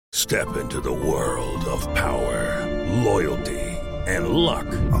Step into the world of power, loyalty, and luck.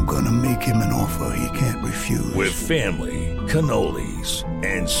 I'm gonna make him an offer he can't refuse. With family, cannolis,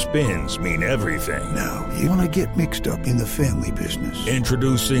 and spins mean everything. Now, you wanna get mixed up in the family business.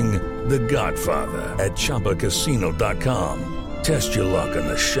 Introducing The Godfather at ChumbaCasino.com. Test your luck in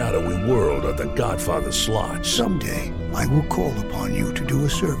the shadowy world of The Godfather slot. Someday, I will call upon you to do a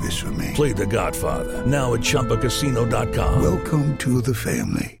service for me. Play The Godfather, now at ChumbaCasino.com. Welcome to the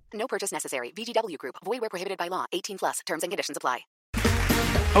family. No purchase necessary. VGW Group. Void where prohibited by law. 18 plus. Terms and conditions apply.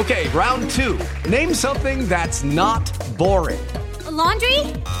 Okay, round two. Name something that's not boring. A laundry?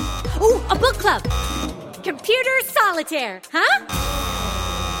 Ooh, a book club. Computer solitaire, huh?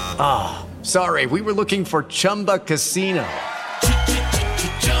 Ah, sorry. We were looking for Chumba Casino.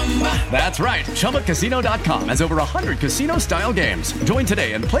 That's right. ChumbaCasino.com has over 100 casino-style games. Join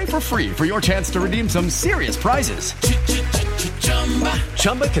today and play for free for your chance to redeem some serious prizes.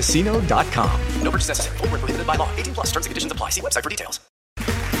 ChumbaCasino.com. No purchase necessary. Void where prohibited by law. 18 plus. Terms and conditions apply. See website for details.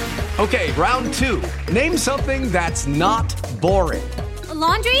 Okay, round two. Name something that's not boring. A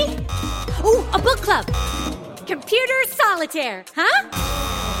laundry? Ooh, a book club. Computer solitaire, huh?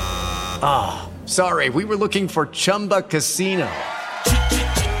 Ah, sorry. We were looking for Chumba Casino.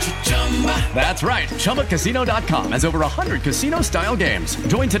 That's right. ChumbaCasino.com has over 100 casino-style games.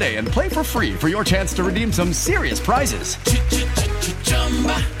 Join today and play for free for your chance to redeem some serious prizes.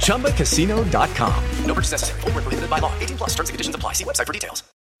 ChumbaCasino.com. No purchase necessary. Void where prohibited by law. 18 plus. Terms and conditions apply. See website for details.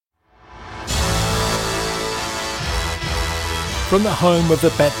 From the home of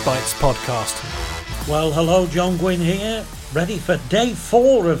the Bet Bites podcast. Well, hello, John Gwynn here. Ready for day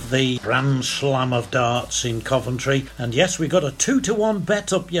 4 of the Grand Slam of Darts in Coventry. And yes, we got a 2-1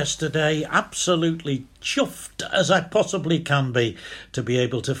 bet up yesterday. Absolutely chuffed as I possibly can be to be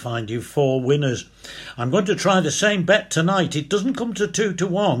able to find you 4 winners. I'm going to try the same bet tonight. It doesn't come to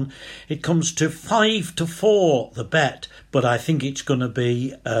 2-1. It comes to 5-4, the bet. But I think it's going to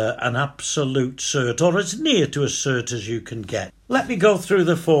be an absolute cert, or as near to a cert as you can get. Let me go through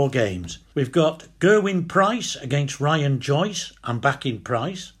the 4 games. We've got Gerwyn Price against Ryan Joyce. I'm backing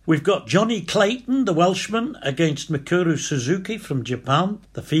Price. We've got Johnny Clayton, the Welshman, against Mikuru Suzuki from Japan,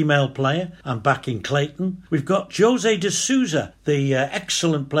 the female player. I'm backing Clayton. We've got Jose de Souza, the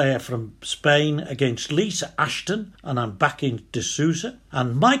excellent player from Spain, against Lisa Ashton, and I'm backing de Souza.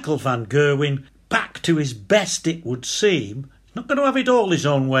 And Michael van Gerwen, back to his best it would seem. He's not going to have it all his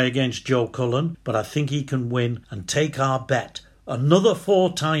own way against Joe Cullen, but I think he can win and take our bet. Another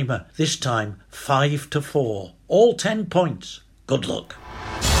 4-timer, this time 5-4. All 10 points. Good luck.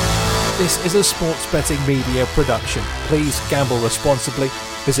 This is a sports betting media production. Please gamble responsibly.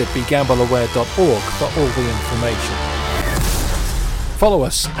 Visit begambleaware.org for all the information. Follow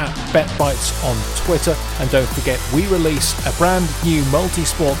us at BetBites on Twitter, and don't forget we release a brand new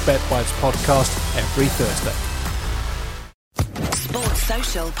multi-sport BetBites podcast every Thursday. Sports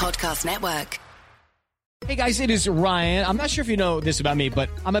Social Podcast Network. Hey guys, it is Ryan. I'm not sure if you know this about me,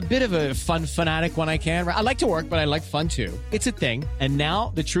 but I'm a bit of a fun fanatic when I can. I like to work, but I like fun too. It's a thing. And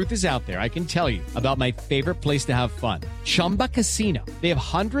now the truth is out there. I can tell you about my favorite place to have fun. Chumba Casino. They have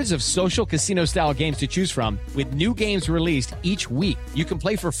hundreds of social casino style games to choose from with new games released each week. You can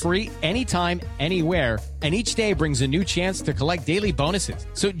play for free anytime, anywhere. And each day brings a new chance to collect daily bonuses.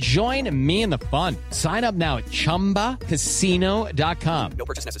 So join me in the fun. Sign up now at ChumbaCasino.com. No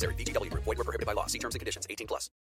purchase necessary. VGW Group. Void where prohibited by law. See terms and conditions. 18 plus.